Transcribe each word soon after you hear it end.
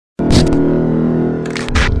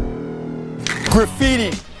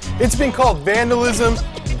Graffiti. It's been called vandalism,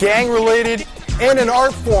 gang-related, and an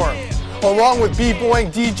art form. Along with b-boying,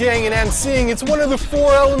 DJing, and MCing, it's one of the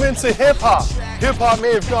 4 elements of hip-hop. Hip-hop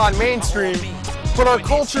may have gone mainstream, but our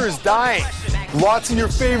culture is dying. Lots of your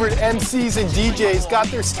favorite MCs and DJs got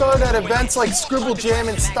their start at events like Scribble Jam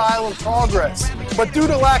and Style and Progress. But due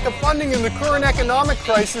to lack of funding in the current economic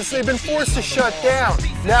crisis, they've been forced to shut down.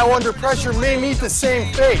 Now Under Pressure may meet the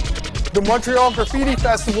same fate. The Montreal Graffiti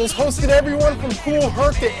Festivals hosted everyone from Cool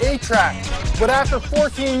Herc to A-Track. But after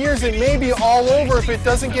 14 years, it may be all over if it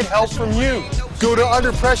doesn't get help from you. Go to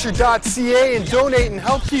underpressure.ca and donate and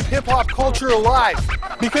help keep hip-hop culture alive.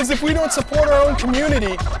 Because if we don't support our own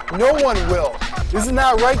community, no one will. Isn't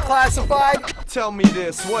that right, Classified? Tell me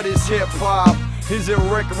this, what is hip-hop? Is it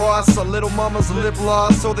Rick Ross, a Little Mama's lip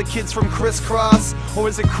gloss, or the kids from Crisscross? Or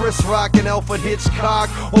is it Chris Rock and Alfred Hitchcock,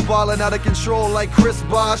 or ballin' out of control like Chris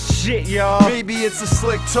Bosh? Shit, y'all. Maybe it's the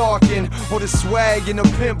slick talking, or the swag and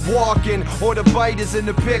the pimp walking, or the biters and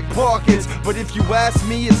the pickpockets. But if you ask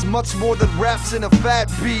me, it's much more than raps and a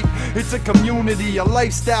fat beat. It's a community, a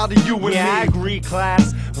lifestyle to you and me. Yeah, I agree,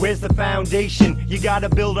 class. Where's the foundation? You gotta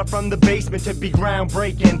build up from the basement to be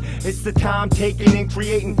groundbreaking. It's the time taking and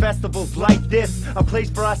creating festivals like this. A place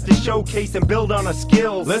for us to showcase and build on our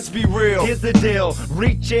skills. Let's be real. Here's the deal.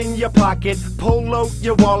 Reach in your pocket, pull out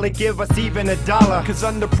your wallet, give us even $1. Cause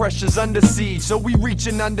Under Pressure's under siege, so we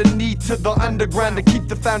reaching underneath to the underground to keep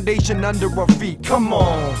the foundation under our feet. Come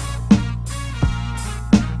on.